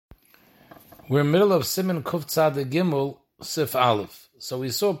We're in the middle of Siman Kuf Tzadeh Gimel Sif Aleph. So we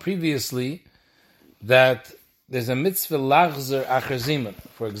saw previously that there's a mitzvah lachzer acher zimun.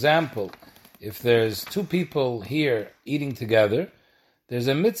 For example, if there's two people here eating together, there's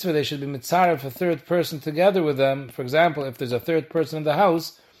a mitzvah they should be mitzaref a third person together with them. For example, if there's a third person in the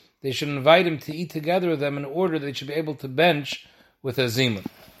house, they should invite him to eat together with them in order that they should be able to bench with a zimun.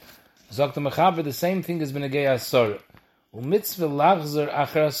 Zok the Mechaber, the same thing has been a gei asora. Mitzvah lachzer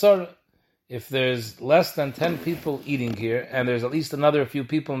acher asora. If there's less than 10 people eating here, and there's at least another few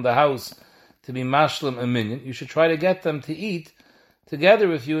people in the house to be mashlim a minyan, you should try to get them to eat together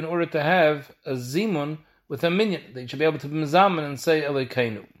with you in order to have a zimun with a minyan. They should be able to be mizamen and say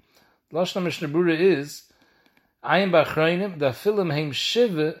Elokeinu. The Lashon Mishnah Brura is Ayin b'achreinim da filim heim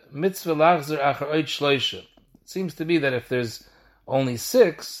shiva mitzvah lachzer acher oit shloisha. It seems to be that if there's only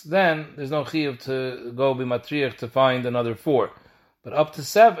 6, then there's no chiyuv to go be matriach to find another 4. But up to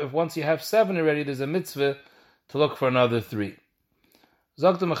 7, if once you have 7 already, there's a mitzvah to look for another 3.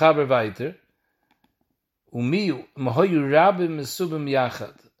 Zog the Mechaber weiter. Umiyu mahoyu rabim mesubim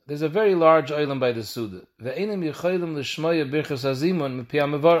yachad. There's a very large oilam by the Suda. Ve'enim yicholim l'shmoya birchas hazimun mepia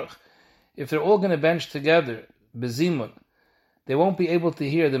mevarach. If they're all going to bench together, bezimun, they won't be able to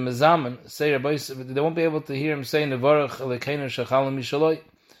hear the mezamen say, they won't be able to hear him say nevarach elekeinu shachalim mishaloi.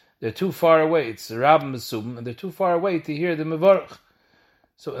 They're too far away. It's rabim mesubim, and they're too far away to hear the mevarach.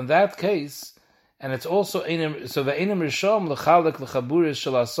 So in that case, and it's also so ve'enim rishom l'chalek l'chaburis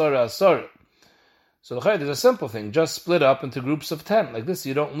shel asara asara. So there's a simple thing: just split up into groups of 10. Like this,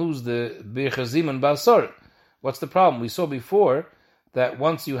 you don't lose the birchas zimun ba'asara. What's the problem? We saw before that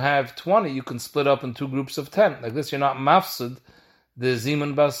once you have 20, you can split up in 2 groups of 10. Like this, you're not mafsid the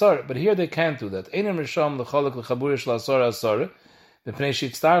zimun ba'asara. But here they can't do that. Enim rishom l'chalek l'chaburis shel asara asara b'pnei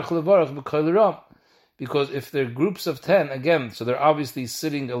shitztarch levarach b'kol ram. Because if they're groups of 10, again, so they're obviously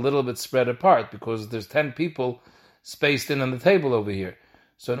sitting a little bit spread apart because there's 10 people spaced in on the table over here.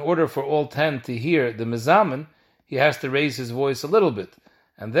 So in order for all 10 to hear the mezamen, he has to raise his voice a little bit.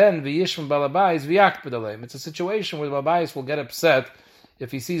 And then, v'yishma balabais v'yakpid aleim. It's a situation where the balabais will get upset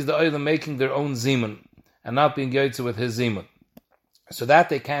if he sees the oilam making their own zimun and not being yoytze with his zimun. So that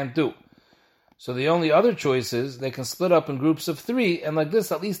they can't do. So the only other choice is they can split up in groups of 3, and like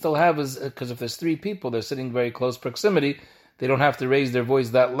this, at least they'll have, because if there's 3 people, they're sitting very close proximity, they don't have to raise their voice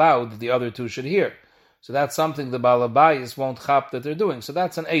that loud that the other 2 should hear. So that's something the Balabayis won't chap that they're doing. So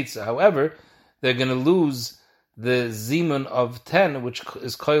that's an eitzah. However, they're going to lose the zimun of 10, which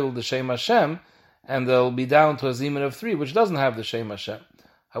is koil the Shem Hashem, and they'll be down to a zimun of 3, which doesn't have the Shem Hashem.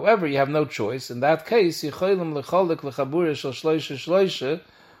 However, you have no choice. In that case, yicholim lecholek lechabura shel shloisha shloisha,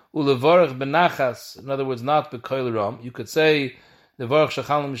 ulevarach benachas, in other words, not bekoil ram. You could say the varach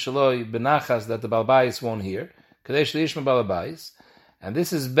shachalim mishaloi benachas that the balbais won't hear. Kadesh leishma balbais, and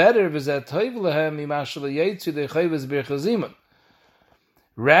this is better v'zeh toiv lehem imashal yetzu dechayvus birchazimun.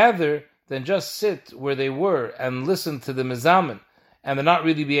 Rather than just sit where they were and listen to the mezamen, and they're not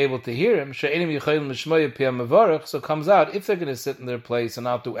really be able to hear him. She'enim yichayim l'shmoya piyam mevarach. So it comes out if they're going to sit in their place and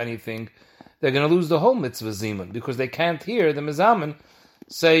not do anything, they're going to lose the whole mitzvah zimun because they can't hear the mezamen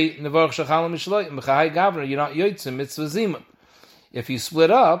say nevarach shachalim mishloim mechahai gavner. You're not yoytze mitzvah zimun. If you split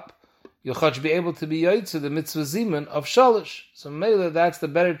up, you'll be able to be yoytze the mitzvah zimun of shalish. So mele, that's the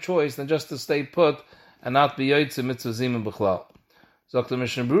better choice than just to stay put and not be yoytze mitzvah zimun b'chlal. So the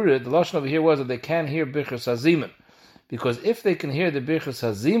Mishnah Brura, the lashon over here was that they can't hear birchas hazimun, because if they can hear the birchas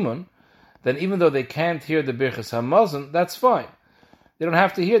hazimun, then even though they can't hear the birchas hamazon, that's fine. They don't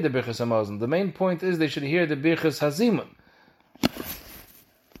have to hear the birchas hamazon. The main point is they should hear the birchas hazimun.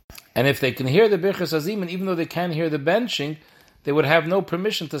 And if they can hear the birchas hazimun, even though they can't hear the benching, they would have no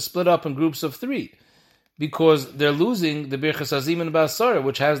permission to split up in groups of 3, because they're losing the birchas hazimun ba'asara,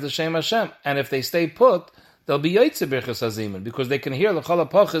 which has the Shem Hashem. And if they stay put, they'll be yoytze birchas hazimun, because they can hear l'chol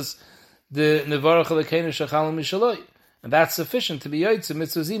hapachas the nevarach elekeinu shachalim mishaloi, and that's sufficient to be yoytze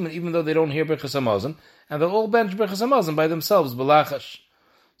mitzvah zimun, even though they don't hear birchas hamazon, and they'll all bench birchas hamazon by themselves b'lachash.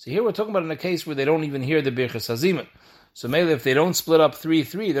 So here we're talking about in a case where they don't even hear the birchas hazimun. So maybe if they don't split up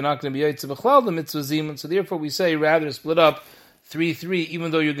 3-3, they're not going to be yoytze b'chlal the mitzvah zimun. So therefore we say rather split up 3-3, even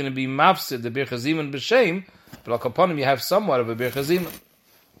though you're going to be mafsid the birchas zimun b'shem, but al kaponim you have somewhat of a birchas zimun.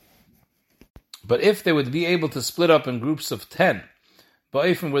 But if they would be able to split up in groups of 10, but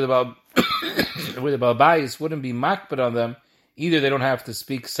even where the balbayis wouldn't be makbid on them, either they don't have to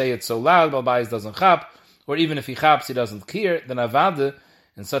say it so loud, balbayis doesn't chap, or even if he chaps, he doesn't hear, then avada,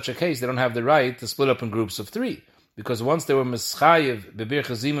 in such a case, they don't have the right to split up in groups of 3. Because once they were mischayev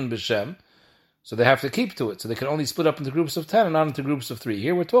bebirchas zimun b'shem, so they have to keep to it. So they can only split up into groups of 10 and not into groups of 3.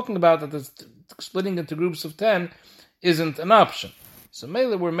 Here we're talking about that the splitting into groups of 10 isn't an option. So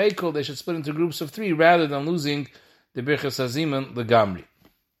Mele were Mekel, they should split into groups of 3 rather than losing the Birchas Haziman Legamri.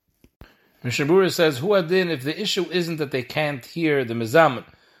 Mishnah Berurah says, Hu Adin, if the issue isn't that they can't hear the Mezamen,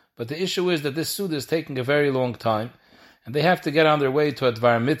 but the issue is that this Suda is taking a very long time, and they have to get on their way to a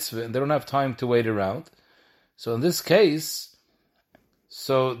Dvar Mitzvah, and they don't have time to wait around. So in this case,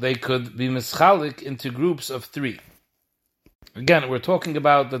 so they could be mischalik into groups of 3. Again, we're talking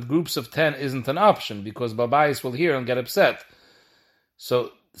about that groups of 10 isn't an option, because Babayis will hear and get upset.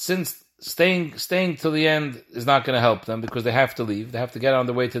 So since staying till the end is not going to help them, because they have to leave, they have to get on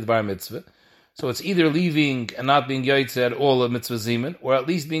their way to the Bar Mitzvah. So it's either leaving and not being Yoytze at all of Mitzvah Zimun, or at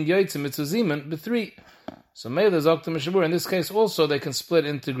least being Yoytze Mitzvah Zimun, but 3. So Mele Zok to Mishnah Berurah, in this case also they can split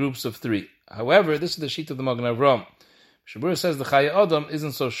into groups of 3. However, this is the sheet of the Magen Avram. Mishnah Berurah says the Chaya Adam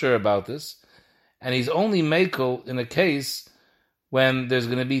isn't so sure about this, and he's only Mekel in a case when there's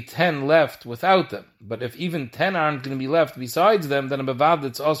going to be 10 left without them. But if even 10 aren't going to be left besides them, then a Bavad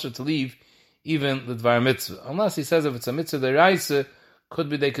it's also to leave even the Dvar Mitzvah. Unless he says if it's a Mitzvah Deraisa, could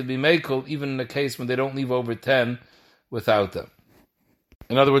be they could be Mekel even in a case when they don't leave over 10 without them.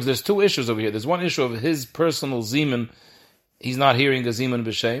 In other words, there's 2 issues over here. There's one issue of his personal Zimun, he's not hearing a Zimun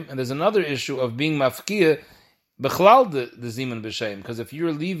B'Shem, and there's another issue of being Mafkiyah B'chlal the Zimun B'Shem, because if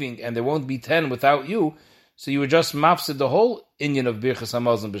you're leaving and there won't be 10 without you, so you were just mafsid the whole inyan of Birchas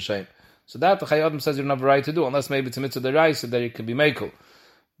Hamazon B'Shem. So that the Chayei Adam says you don't have a right to do, unless maybe it's a mitzvah deraisa that it could be mekel.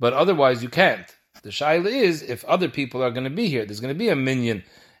 But otherwise you can't. The shaila is, if other people are going to be here, there's going to be a minyan,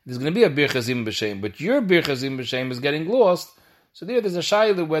 there's going to be a Birchas Zimun B'Shem, but your Birchas Zimun B'Shem is getting lost, so there's a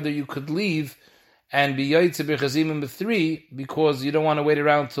shaila whether you could leave and be Yoytze Birchas Zimun B'Three, because you don't want to wait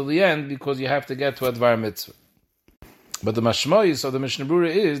around till the end, because you have to get to a Dvar Mitzvah. But the mashmois of the Mishnah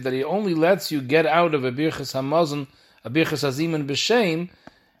Berurah is that he only lets you get out of a Birchas Hamazon, a Birchas Haziman B'Shem,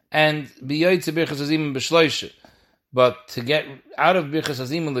 and be Yoytze Birchas Haziman B'Shloishe. But to get out of Birchas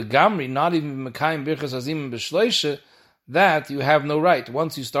Haziman Legamri, not even Mekayim Birchas Haziman B'Shloishe, that you have no right.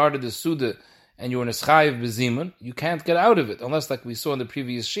 Once you started the Suda and you're in a Chayiv B'Zimun, you can't get out of it, unless like we saw in the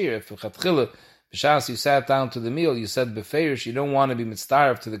previous shir, if Chatchila, B'Shas you sat down to the meal, you said B'Feirish, you don't want to be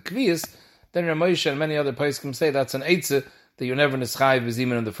mitzdaref to the Kviyas, then Ramosha and many other poskim say that's an eitzah that you're never nischayiv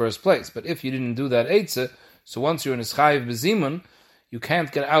b'zimun in the first place. But if you didn't do that eitzah, so once you're nischayiv b'zimun, you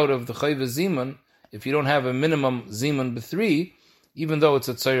can't get out of the chayiv b'zimun if you don't have a minimum zimun b'three, even though it's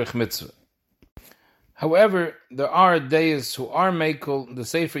a tzorich mitzvah. However, there are days who are mekel. The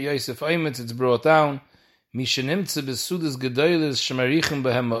Sefer Yosef Oimitz, it's brought down, mishenimtze b'sudas gedoyles shemarichim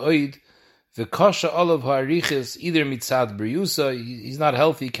behem ma'oid, v'kasha olav ha'arichis, either mitzad briusa, he's not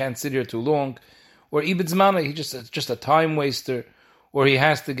healthy, he can't sit here too long, or ibidzmana, he's just a time waster, or he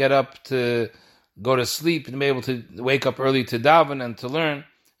has to get up to go to sleep and be able to wake up early to daven and to learn.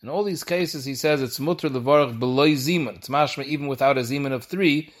 In all these cases, he says it's mutter levarach beloy zimun. It's mashma even without a zimun of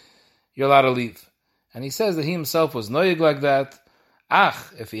 3, you're allowed to leave. And he says that he himself was noyeg like that.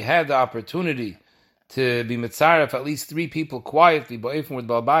 If he had the opportunity to be mitzaref at least 3 people quietly, ba'ifim with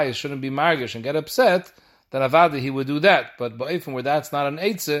balbayis shouldn't be margish and get upset, then avada he would do that. But ba'ifim where that's not an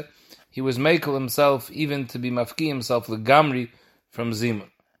eitzah, he was mekel himself even to be mafki himself legamri from zimun.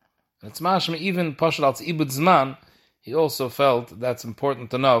 And it's mashma even pashal al ibud zman, he also felt that's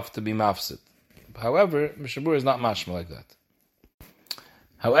important enough to be mafsid. However, Mishnah Berurah is not mashma like that.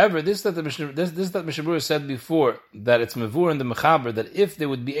 However, this that Mishnah Berurah said before, that it's mevur in the mechaber, that if they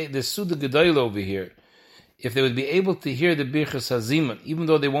would be the suda gedoyla over here, if they would be able to hear the Birchas Haziman, even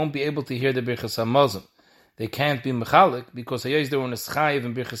though they won't be able to hear the Birchas Hamazon, they can't be mechalik, because hayos they were in a schayiv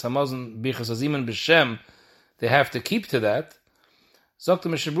and Birchas Hamazon, Birchas Haziman b'Shem, they have to keep to that. Zok to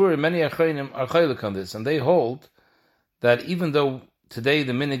Mishnah Berurah, many achronim are chaylik on this, and they hold that even though today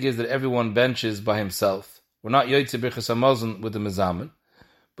the minig is that everyone benches by himself, we're not yoytze Birchas Hamazon with the mezamen,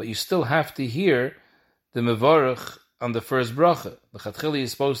 but you still have to hear the mevarach on the first bracha. The chatchili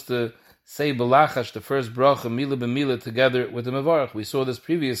is supposed to say belachash, the first bracha, mila b'mila, together with the mevarach. We saw this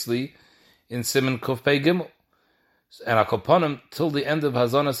previously in Siman Kuf Pei Gimel. And akoponim, till the end of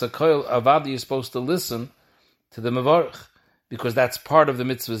Hazanas HaKoil, avadi is supposed to listen to the mevarach, because that's part of the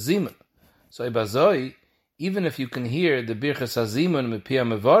mitzvah zimun. So ibazoi, even if you can hear the birchas hazimun mepia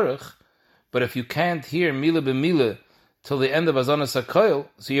mevarach, but if you can't hear mila b'mila till the end of Hazanas HaKoil,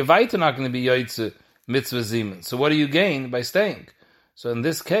 so you're weiter not going to be yoytze mitzvah zimun. So what do you gain by staying? So in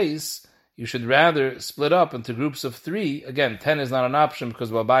this case, you should rather split up into groups of 3. Again, 10 is not an option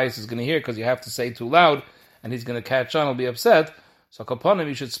because Babayis is going to hear, because you have to say too loud and he's going to catch on, he'll be upset. So kaponim,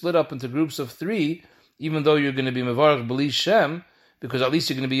 you should split up into groups of 3, even though you're going to be mevarach b'li shem, because at least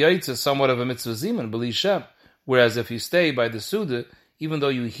you're going to be yoytze somewhat of a mitzvah zimun b'li shem. Whereas if you stay by the suda, even though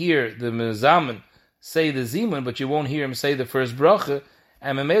you hear the mezamen say the zimun, but you won't hear him say the first bracha,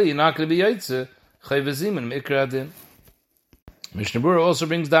 and Mameli, you're not going to be Yaitze, Chayv Zimun, Mikra Adin. Mishnah Berurah also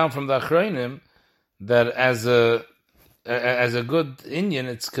brings down from the Achronim that as a good Indian,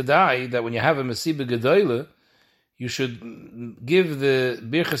 it's Kedai, that when you have a Mesiba Gedoyle, you should give the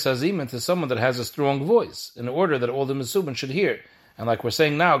Birchas Hazimun to someone that has a strong voice, in order that all the Mesubin should hear. And like we're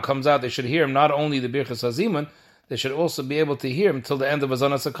saying now, it comes out they should hear him not only the Birchas Hazimun, they should also be able to hear him till the end of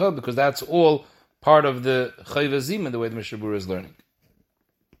Azana Sakal, because that's all part of the Chayv Hazimun, the way the Mishnah Berurah is learning.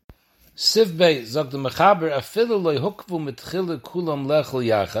 Sif Bey, Zog the Mechaber, Afilu loy hukvu mitchile kulam lechel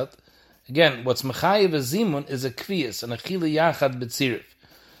yachat. Again, what's Mechayev Hazimun is a kviyas, and a chile yachat betzirif.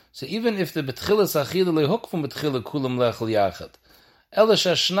 So even if the betchilas achile loy hukvu mitchile kulam lechel yachat, Elish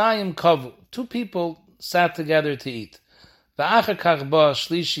Ashnayim kavu, two people sat together to eat. V'achar kach ba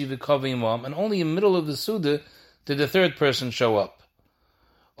shlishi v'kavu imam, and only in the middle of the Suda did the third person show up.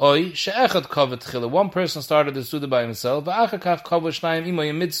 Oy she'echad kavu tchila, one person started the Suda by himself. V'achar kach kavu shnayim imay,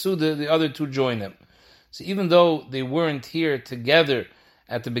 in mid Suda the other two join him. So even though they weren't here together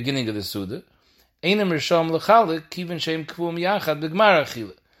at the beginning of the Suda, einam risham l'chalik kivin sheim kvum yachad b'gmar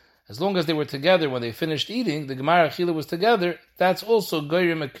achila. As long as they were together when they finished eating, the Gemara Achila was together, that's also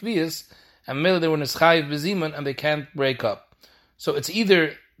Goyrim Akviyas, and Mele they were Neschayiv Beziman, and they can't break up. So it's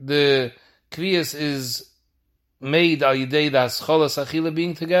either the Kviyas is made al Yidei the Hascholas Achila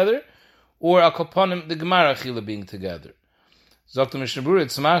being together, or al Kaponim the Gemara Achila being together. Zokta Mishnah Berurah,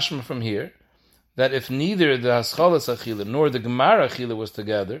 it's mashma from here, that if neither the Hascholas Achila nor the Gemara Achila was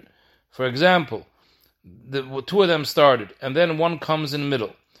together, for example, the two of them started, and then one comes in the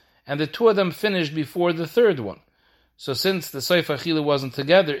middle, and the two of them finished before the third one. So since the Seif Achila wasn't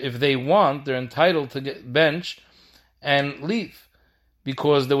together, if they want, they're entitled to get bench and leave,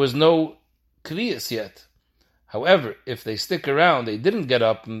 because there was no Kviyas yet. However, if they stick around, they didn't get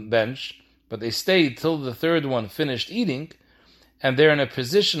up and bench, but they stayed till the third one finished eating, and they're in a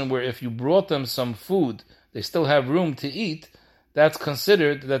position where if you brought them some food, they still have room to eat, that's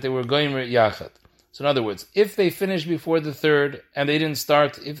considered that they were Goymer Yachad. So in other words, if they finish before the third, and they didn't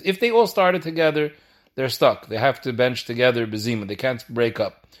start, if they all started together, they're stuck. They have to bench together, bezima. They can't break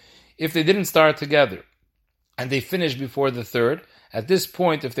up. If they didn't start together, and they finish before the third, at this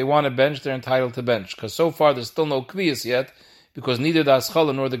point, if they want to bench, they're entitled to bench. Because so far, there's still no kviyas yet, because neither the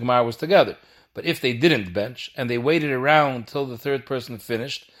Aschala nor the Gemara was together. But if they didn't bench, and they waited around till the third person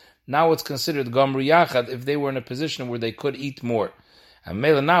finished, now it's considered Gomri Yachad if they were in a position where they could eat more. And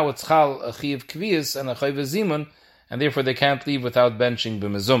Mela now it's Chal a Chiv Kviyas and a Chayv Zimun, and therefore they can't leave without benching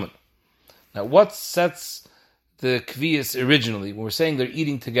b'mezuman. Now what sets the Kviyas originally? When we're saying they're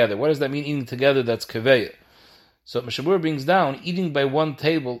eating together, what does that mean, eating together? That's Kaveya. So Mishnah Berurah brings down, eating by one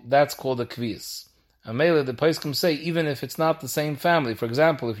table, that's called a Kviyas. And Mela, the Paiskim say, even if it's not the same family, for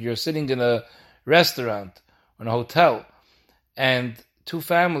example, if you're sitting in a restaurant or in a hotel, and two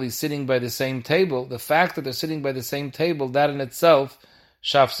families sitting by the same table, the fact that they're sitting by the same table, that in itself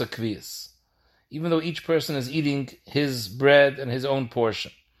shafsa kviyas. Even though each person is eating his bread and his own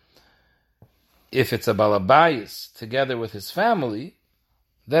portion. If it's a balabayas together with his family,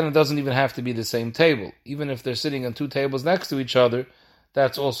 then it doesn't even have to be the same table. Even if they're sitting on two tables next to each other,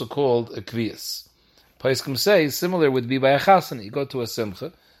 that's also called a kviyas. Paiskim say, similar would be by a chasana. You go to a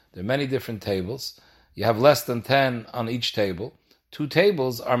simcha, there are many different tables. You have less than 10 on each table. Two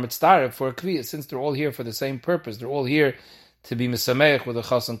tables are mitzdaref for a kviyas, since they're all here for the same purpose. They're all here to be misameich with a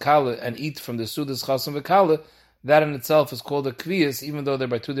chas and kala and eat from the sudas chas and kala. That in itself is called a kviyas, even though they're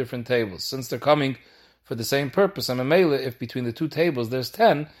by two different tables. Since they're coming for the same purpose, and a mele, if between the two tables there's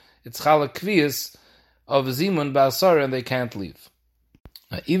 10, it's chala kviyas of zimun ba'asara, and they can't leave.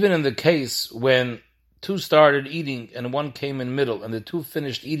 Now, even in the case when two started eating and one came in middle, and the two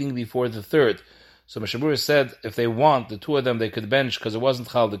finished eating before the third, so Mishnah Berurah said, if they want, the two of them, they could bench, because it wasn't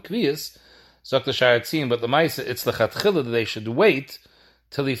chal the kviyas, Zok the Shayatzim, but the Maisa, it's the Chatchila that they should wait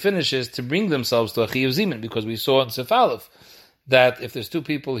till he finishes to bring themselves to a Chiyuv Zimun, because we saw in Sif Aleph that if there's two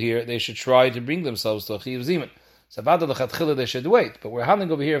people here, they should try to bring themselves to a Chiyuv Zimun. So Vada the Chatchila, they should wait. But we're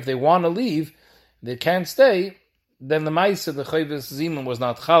handling over here, if they want to leave, they can't stay, then the Maisa, the Chiyuv Zimun, was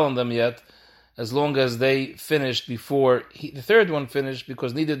not chal on them yet, as long as they finished before the third one finished,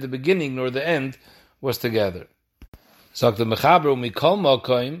 because neither the beginning nor the end was together. Zok the Mechaber, Mikol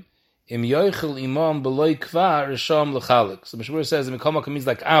Mokoim, Im yoichel imam beloy kvar risham l'chalik. So Mishnah Berurah says the mikol means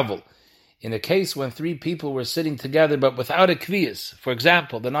like avol. In a case when three people were sitting together but without a kviyas, for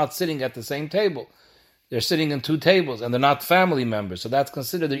example, they're not sitting at the same table. They're sitting in two tables and they're not family members. So that's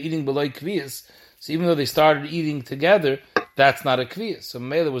considered they're eating beloy kviyas. So even though they started eating together, that's not a kviyas. So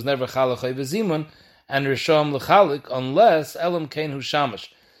Mela was never chalachai v'zimun and risham l'chalik unless elam kain hu shamash.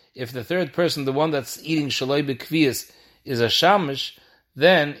 if the third person, the one that's eating shaloi b'kviyas, is a shamish,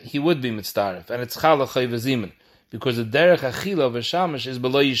 then he would be mitzdaref, and it's chala chayva zimun, because the derech achila of a shamish is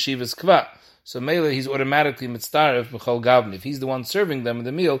below yeshivas kva. So mele, he's automatically mitzdaref b'chol gavni. If he's the one serving them in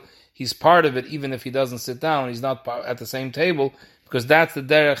the meal, he's part of it, even if he doesn't sit down, he's not at the same table, because that's the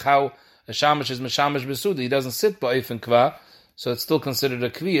derech how a shamish is meshamish b'suda. He doesn't sit ba'if and kva, so it's still considered a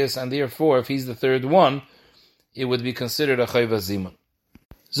kviyas, and therefore, if he's the third one, it would be considered a chayva zimun.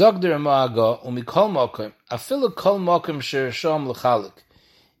 Zog der Ma'aga, umikol mokim, afilu kol mokim sheresham l'chalik.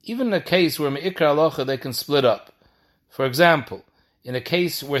 Even in a case where me'ikra alocha they can split up. For example, in a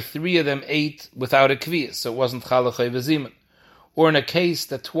case where 3 of them ate without a kviyas, so it wasn't chalach chayva zimun. Or in a case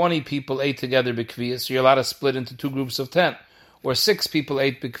that 20 people ate together b'kviyas, so you're allowed to split into 2 groups of 10. Or 6 people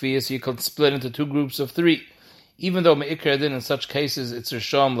ate b'kviyas, so you could split into 2 groups of 3. Even though me'ikra din in such cases it's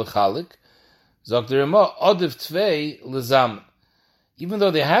resham l'chalik, zog der Ma'aga, odiv tvei l'zamen. Even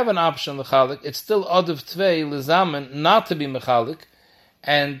though they have an option mechalik, it's still odiv tvei lizamen not to be mechalik,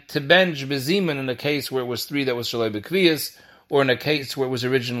 and to bench bezimen in a case where it was 3 that was shaloi b'kviyas, or in a case where it was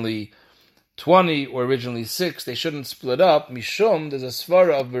originally 20 or originally 6, they shouldn't split up. Mishum, there's a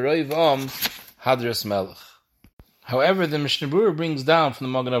svara of Beroiv Hadras Melech. However, the Mishnah Berurah brings down from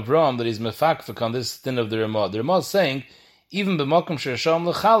the Magen Avraham that he's mefakfik on this din of the Ramah. The Ramah is saying, even b'makom sheresham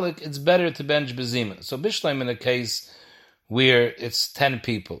l'chalik, it's better to bench bezimen. So bishleim in a case where it's 10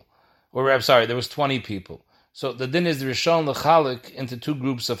 people, or I'm sorry, there was 20 people. So the din is the rishon l'chalik into 2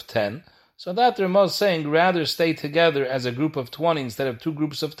 groups of 10. So that the Ramah is saying, rather stay together as a group of 20 instead of 2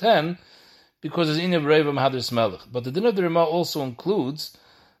 groups of 10, because it's in Revam Hadras Melech. But the din of the Ramah also includes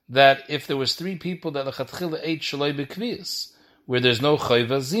that if there was 3 people that lechatchila ate shaloi b'kviyas, where there's no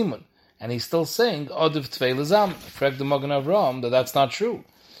chayva zimun, and he's still saying odiv tvei l'zam, correct the Magen Avraham, that's not true.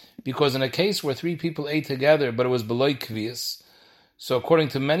 Because in a case where 3 people ate together, but it was below kviyas, so according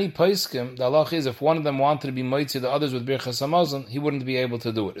to many poskim, the halach is if one of them wanted to be moitzi the others with birchas hamazon, he wouldn't be able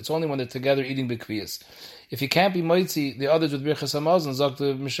to do it. It's only when they're together eating b'kviyas. If he can't be moitzi the others with birchas hamazon, zok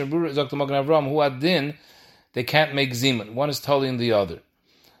the Mishnah Berurah, zok the Magen Avraham, who had din, they can't make zimun. One is totally in the other.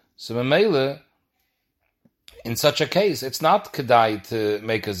 So memele, in such a case, it's not kedai to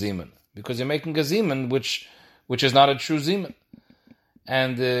make a zimun, because you're making a zimun which is not a true zimun.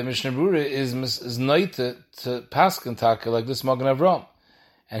 And the Mishnah Berurah is noite to paskin taka like this Magen Avraham,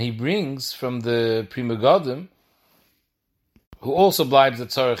 and he brings from the Pri Megadim, who also blibes the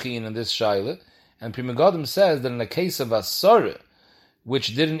tzarachin in this shaila, and Pri Megadim says that in a case of asara,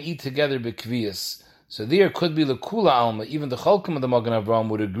 which didn't eat together b'kviyas, so there could be lekula alma. Even the chalkim of the Magen Avraham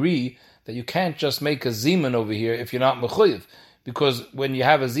would agree that you can't just make a zimun over here if you're not mechuyev, because when you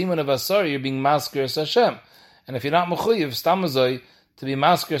have a zimun of asara, you're being masker es Hashem, and if you're not mechuyev, stamazoi, to be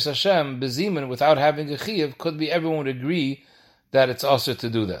masker Hashem bezimun without having a chiyuv, could be everyone would agree that it's also to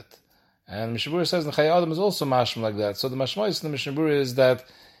do that. And Mishnah Berurah says the Chayei Adam is also mashma like that. So the mashmois in the Mishnah Berurah is that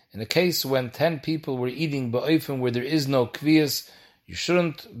in a case when 10 people were eating ba'ofen where there is no kviyas, you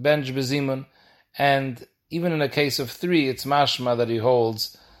shouldn't bench bezimun. And even in a case of 3, it's mashma that he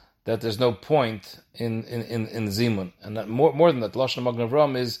holds that there's no point in zimun. And that more than that, Lashon Magen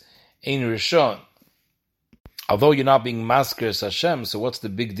Avraham is ein rishon. Although you're not being masker Hashem, so what's the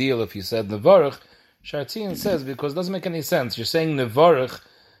big deal if you said nevarach? Shartzian says because it doesn't make any sense. You're saying nevarach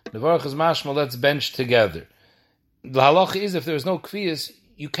is mashma, let's bench together. The halacha is if there's no kviyas,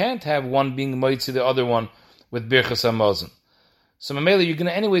 you can't have one being moitzi the other one with birchas hamazon. So mamela, you're going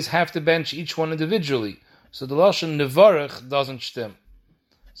to anyways have to bench each one individually. So the lashon nevarach doesn't shtim.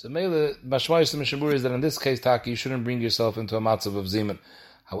 So mamela, mashmayis Mishnah Berurah is that in this case, Taki, you shouldn't bring yourself into a matzav of zimun.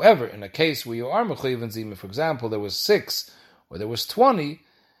 However, in a case where you are mechuyev in zimun, for example, there was 6 or there was 20,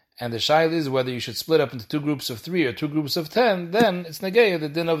 and the shaila is whether you should split up into 2 groups of 3 or 2 groups of 10, then it's negeya, the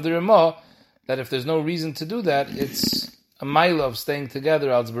din of the Ramah, that if there's no reason to do that, it's a mile of staying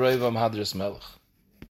together, als beroivam hadras melech.